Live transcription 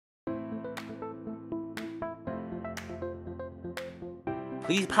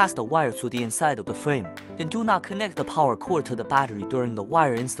please pass the wire through the inside of the frame, and do not connect the power cord to the battery during the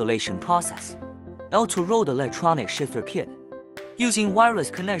wire installation process. L-TWOO road electronic shifter kit. Using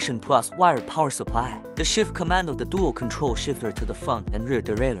wireless connection plus wired power supply, the shift command of the dual control shifter to the front and rear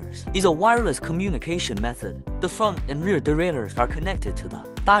derailleurs is a wireless communication method. The front and rear derailleurs are connected to the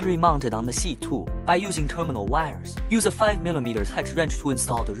battery mounted on the L-TWOO by using terminal wires. Use a 5mm hex wrench to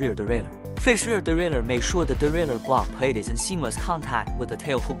install the rear derailleur. Fix rear derailleur. Make sure the derailleur block plate is in seamless contact with the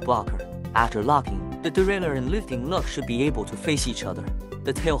tail hook blocker. After locking, the derailleur and lifting lug should be able to face each other.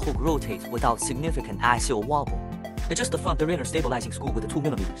 The tail hook rotates without significant axial wobble. Adjust the front derailleur stabilizing screw with a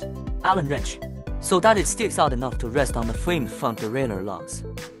 2mm Allen wrench, so that it sticks out enough to rest on the framed front derailleur lugs.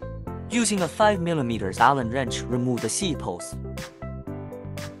 Using a 5mm Allen wrench, remove the seat post.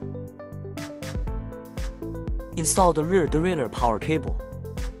 Install the rear derailleur power cable.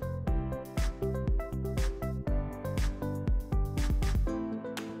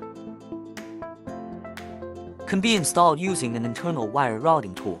 Can be installed using an internal wire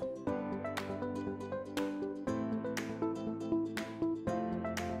routing tool.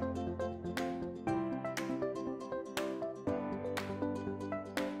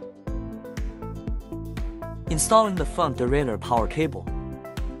 Installing the front derailleur power cable.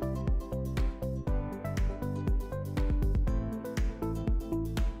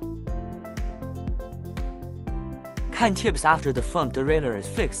 Kind tips: after the front derailleur is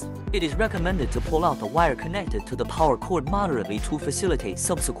fixed, it is recommended to pull out the wire connected to the power cord moderately to facilitate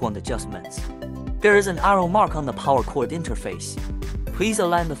subsequent adjustments. There is an arrow mark on the power cord interface. Please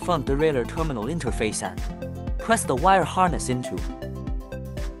align the front derailleur terminal interface and press the wire harness into.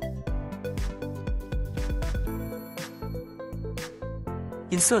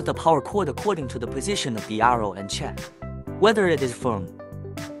 Insert the power cord according to the position of the arrow and check whether it is firm.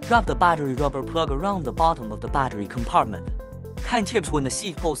 Wrap the battery rubber plug around the bottom of the battery compartment. Kind tips: when the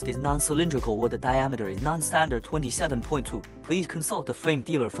seat post is non-cylindrical or the diameter is non-standard 27.2, please consult the frame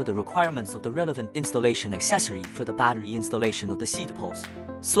dealer for the requirements of the relevant installation accessory for the battery installation of the seat post.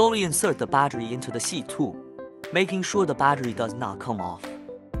 Slowly insert the battery into the L-TWOO, making sure the battery does not come off.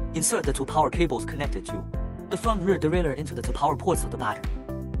 Insert the two power cables connected to the front rear derailleur into the two power ports of the battery.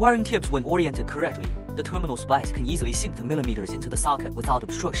 Wiring tips: when oriented correctly, the terminal splice can easily sink the millimeters into the socket without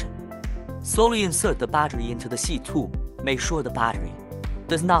obstruction. Slowly insert the battery into the L-TWOO. Make sure the battery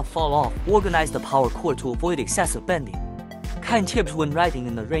does not fall off. Organize the power cord to avoid excessive bending. Kind tips: when riding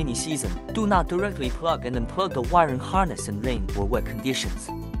in the rainy season, do not directly plug and unplug the wiring harness in rain or wet conditions.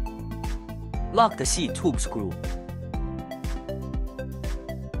 Lock the L-TWOO screw.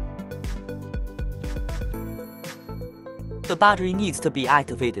 The battery needs to be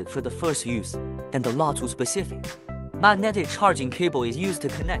activated for the first use, and the L-TWOO specific magnetic charging cable is used to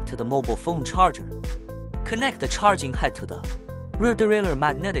connect to the mobile phone charger. Connect the charging head to the rear derailleur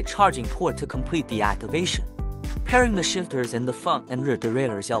magnetic charging port to complete the activation. Pairing the shifters in the front and rear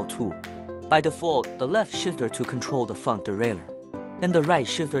derailleurs L-TWOO. By default, the left shifter to control the front derailleur, and the right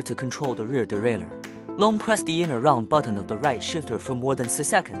shifter to control the rear derailleur. Long press the inner round button of the right shifter for more than 6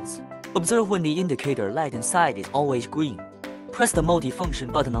 seconds. Observe when the indicator light inside is always green. Press the multi-function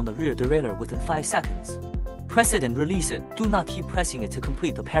button on the rear derailleur within 5 seconds. Press it and release it. Do not keep pressing it to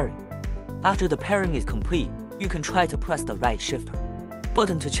complete the pairing. After the pairing is complete, you can try to press the right shifter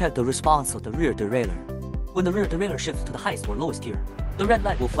button to check the response of the rear derailleur. When the rear derailleur shifts to the highest or lowest gear, the red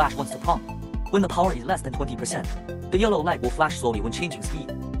light will flash once to prompt. When the power is less than 20%, the yellow light will flash slowly when changing speed.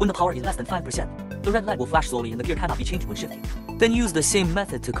 When the power is less than 5%, the red light will flash slowly and the gear cannot be changed when shifting. Then use the same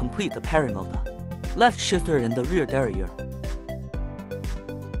method to complete the pairing of the left shifter and the rear derailleur.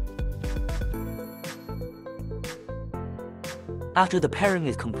 After the pairing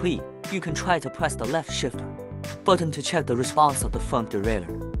is complete, you can try to press the left shifter button to check the response of the front derailleur.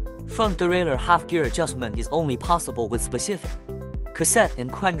 Front derailleur half gear adjustment is only possible with specific cassette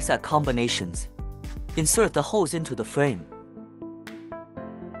and crankset combinations. Insert the hose into the frame.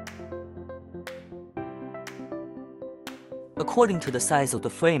 According to the size of the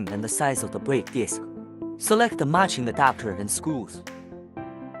frame and the size of the brake disc, select the matching adapter and screws.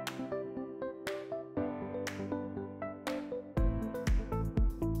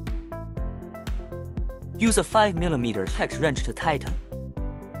 Use a 5mm hex wrench to tighten.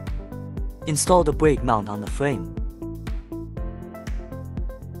 Install the brake mount on the frame.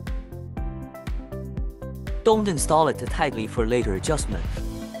 Don't install it too tightly for later adjustment.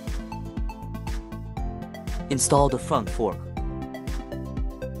 Install the front fork.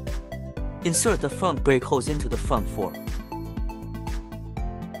 Insert the front brake hose into the front fork.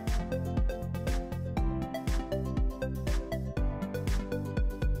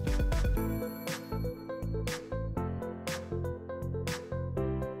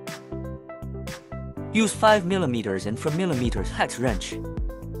 Use 5mm and 4mm hex wrench.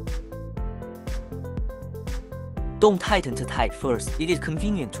 Don't tighten the tight first, it is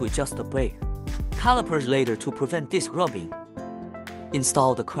convenient to adjust the brake calipers later to prevent disc rubbing.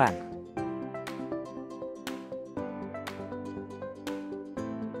 Install the crank.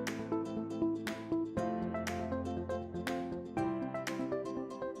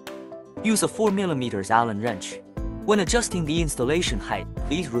 Use a 4mm Allen wrench. When adjusting the installation height,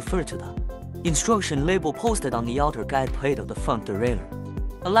 please refer to the instruction label posted on the outer guide plate of the front derailleur.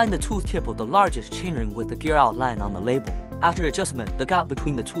 Align the tooth tip of the largest chainring with the gear outline on the label. After adjustment, the gap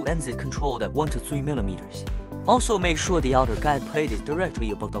between the two ends is controlled at 1 to 3mm. Also make sure the outer guide plate is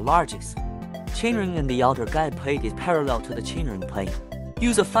directly above the largest chainring and the outer guide plate is parallel to the chainring plane.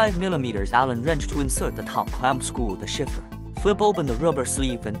 Use a 5mm Allen wrench to insert the top clamp screw of the shifter. Flip open the rubber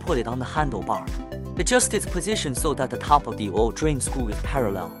sleeve and put it on the handlebar. Adjust its position so that the top of the oil drain screw is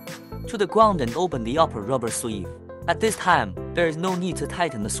parallel to the ground and open the upper rubber sleeve. At this time, there is no need to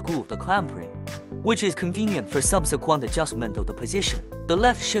tighten the screw of the clamp ring, which is convenient for subsequent adjustment of the position. The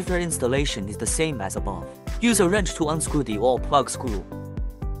left shifter installation is the same as above. Use a wrench to unscrew the oil plug screw.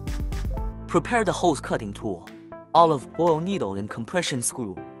 Prepare the hose cutting tool, olive oil needle and compression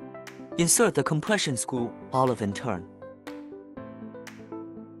screw. Insert the compression screw, olive and turn.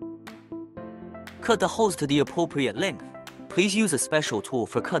 Cut the hose to the appropriate length. Please use a special tool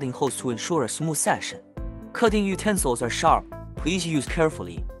for cutting hose to ensure a smooth section. Cutting utensils are sharp. Please use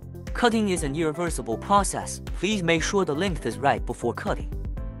carefully. Cutting is an irreversible process. Please make sure the length is right before cutting.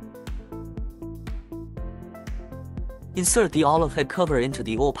 Insert the olive head cover into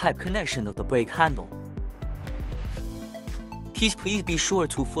the oil pipe connection of the brake handle. Please be sure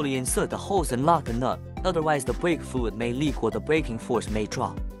to fully insert the hose and lock the nut, otherwise the brake fluid may leak or the braking force may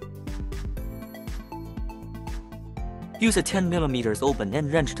drop. Use a 10mm open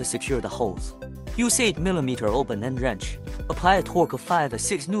end wrench to secure the hose. Use 8mm open end wrench. Apply a torque of 5 to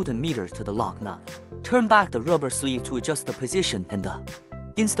 6 Nm to the lock nut. Turn back the rubber sleeve to adjust the position and the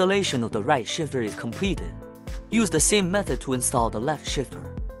installation of the right shifter is completed. Use the same method to install the left shifter.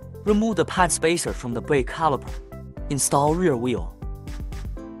 Remove the pad spacer from the brake caliper. Install rear wheel.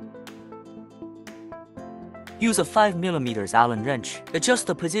 Use a 5mm Allen wrench. Adjust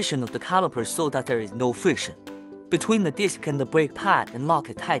the position of the caliper so that there is no friction between the disc and the brake pad and lock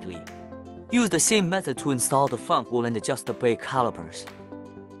it tightly. Use the same method to install the front wheel and adjust the brake calipers.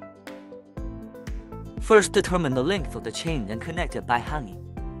 First, determine the length of the chain and connect it by hanging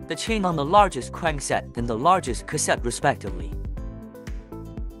the chain on the largest crankset and the largest cassette respectively.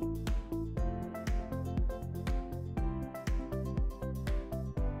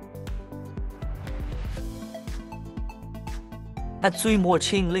 Add 3 more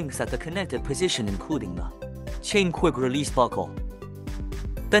chain links at the connected position including the chain quick release buckle.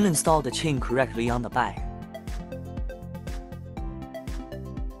 Then install the chain correctly on the back.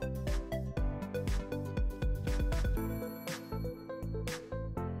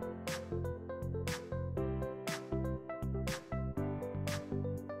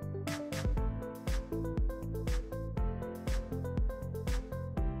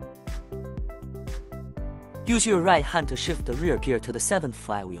 Use your right hand to shift the rear gear to the 7th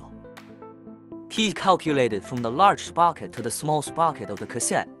flywheel. Keys calculated from the large sprocket to the small sprocket of the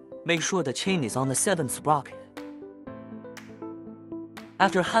cassette. Make sure the chain is on the 7th sprocket.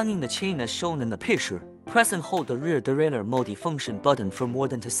 After hanging the chain as shown in the picture, press and hold the rear derailleur multifunction button for more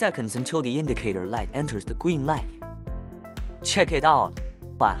than 2 seconds until the indicator light enters the green light. Check it out.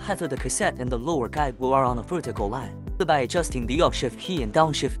 The height of the cassette and the lower guide wheel are on a vertical line by adjusting the upshift key and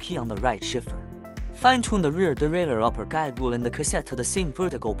downshift key on the right shifter. Fine-tune the rear derailleur upper guide wheel and the cassette to the same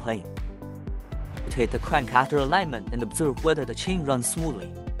vertical plane. Rotate the crank after alignment and observe whether the chain runs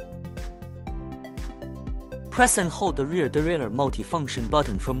smoothly. Press and hold the rear derailleur multifunction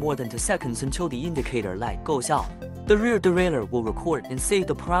button for more than 2 seconds until the indicator light goes out. The rear derailleur will record and save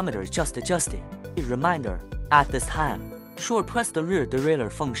the parameters just adjusted. A reminder, at this time, short press the rear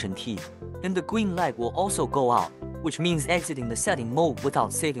derailleur function key, and the green light will also go out, which means exiting the setting mode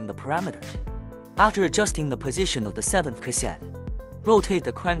without saving the parameters. After adjusting the position of the 7th cassette, rotate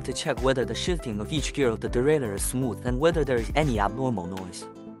the crank to check whether the shifting of each gear of the derailleur is smooth and whether there is any abnormal noise.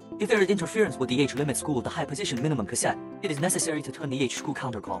 If there is interference with the H-limit screw of the high position minimum cassette, it is necessary to turn the H-screw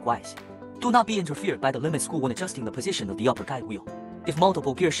counterclockwise. Do not be interfered by the limit screw when adjusting the position of the upper guide wheel. If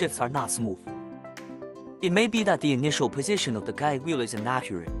multiple gear shifts are not smooth, it may be that the initial position of the guide wheel is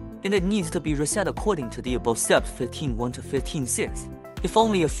inaccurate, and it needs to be reset according to the above steps 15.1 to 15.6. If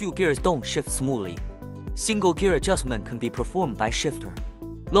only a few gears don't shift smoothly, single gear adjustment can be performed by shifter.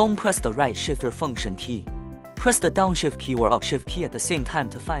 Long press the right shifter function key. Press the downshift key or upshift key at the same time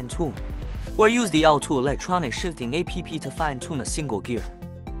to fine-tune or use the L-TWOO electronic shifting app to fine-tune a single gear.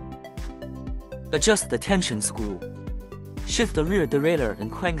 Adjust the tension screw. Shift the rear derailleur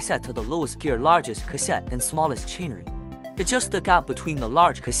and crankset to the lowest gear, largest cassette and smallest chainring. Adjust the gap between the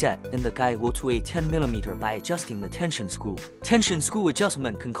large cassette and the guide wheel to a 10mm by adjusting the tension screw. Tension screw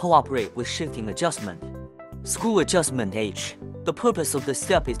adjustment can cooperate with shifting adjustment. Screw adjustment H. The purpose of this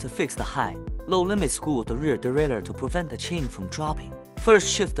step is to fix the high, low limit screw of the rear derailleur to prevent the chain from dropping. First,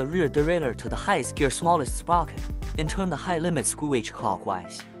 shift the rear derailleur to the highest gear, smallest sprocket, and turn the high limit screw H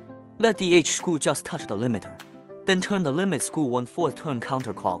clockwise. Let the H screw just touch the limiter. Then turn the limit screw 1/4 turn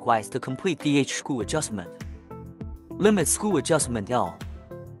counterclockwise to complete the H screw adjustment. Limit screw adjustment L.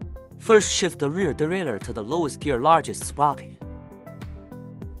 First, shift the rear derailleur to the lowest gear, largest sprocket.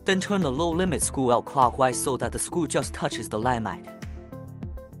 Then turn the low limit screw L clockwise so that the screw just touches the limite.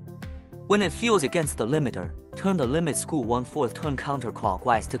 When it feels against the limiter, turn the limit screw 1/4 turn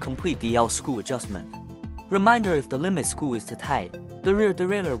counterclockwise to complete the L screw adjustment. Reminder: if the limit screw is too tight, the rear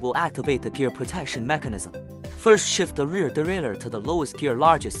derailleur will activate the gear protection mechanism. First, shift the rear derailleur to the lowest gear,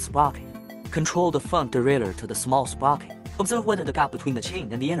 largest sprocket. Control the front derailleur to the small sprocket. Observe whether the gap between the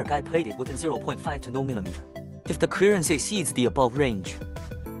chain and the inner guide plate is within 0.5 to no mm. If the clearance exceeds the above range.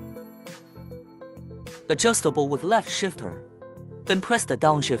 Adjustable with left shifter. Then press the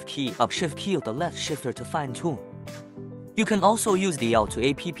downshift key, upshift key of the left shifter to fine-tune. You can also use the L-TWOO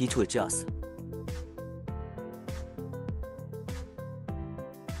app to adjust.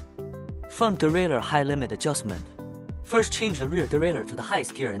 Front derailleur high limit adjustment. First, change the rear derailleur to the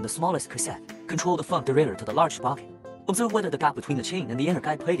highest gear and the smallest cassette. Control the front derailleur to the large sprocket. Observe whether the gap between the chain and the inner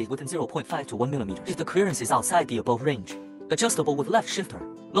guide plate is within 0.5 to 1 mm. If the clearance is outside the above range. Adjustable with left shifter.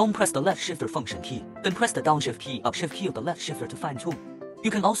 Long press the left shifter function key, then press the downshift key, upshift key of the left shifter to fine-tune.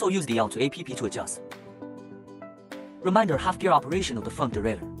 You can also use the L-TWOO app to adjust. Reminder: half gear operation of the front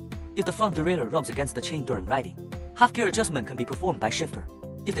derailleur. If the front derailleur rubs against the chain during riding, half gear adjustment can be performed by shifter.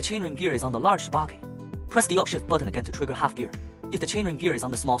 If the chainring gear is on the large sprocket, press the upshift button again to trigger half gear. If the chainring gear is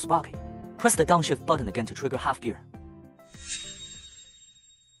on the small sprocket, press the downshift button again to trigger half gear.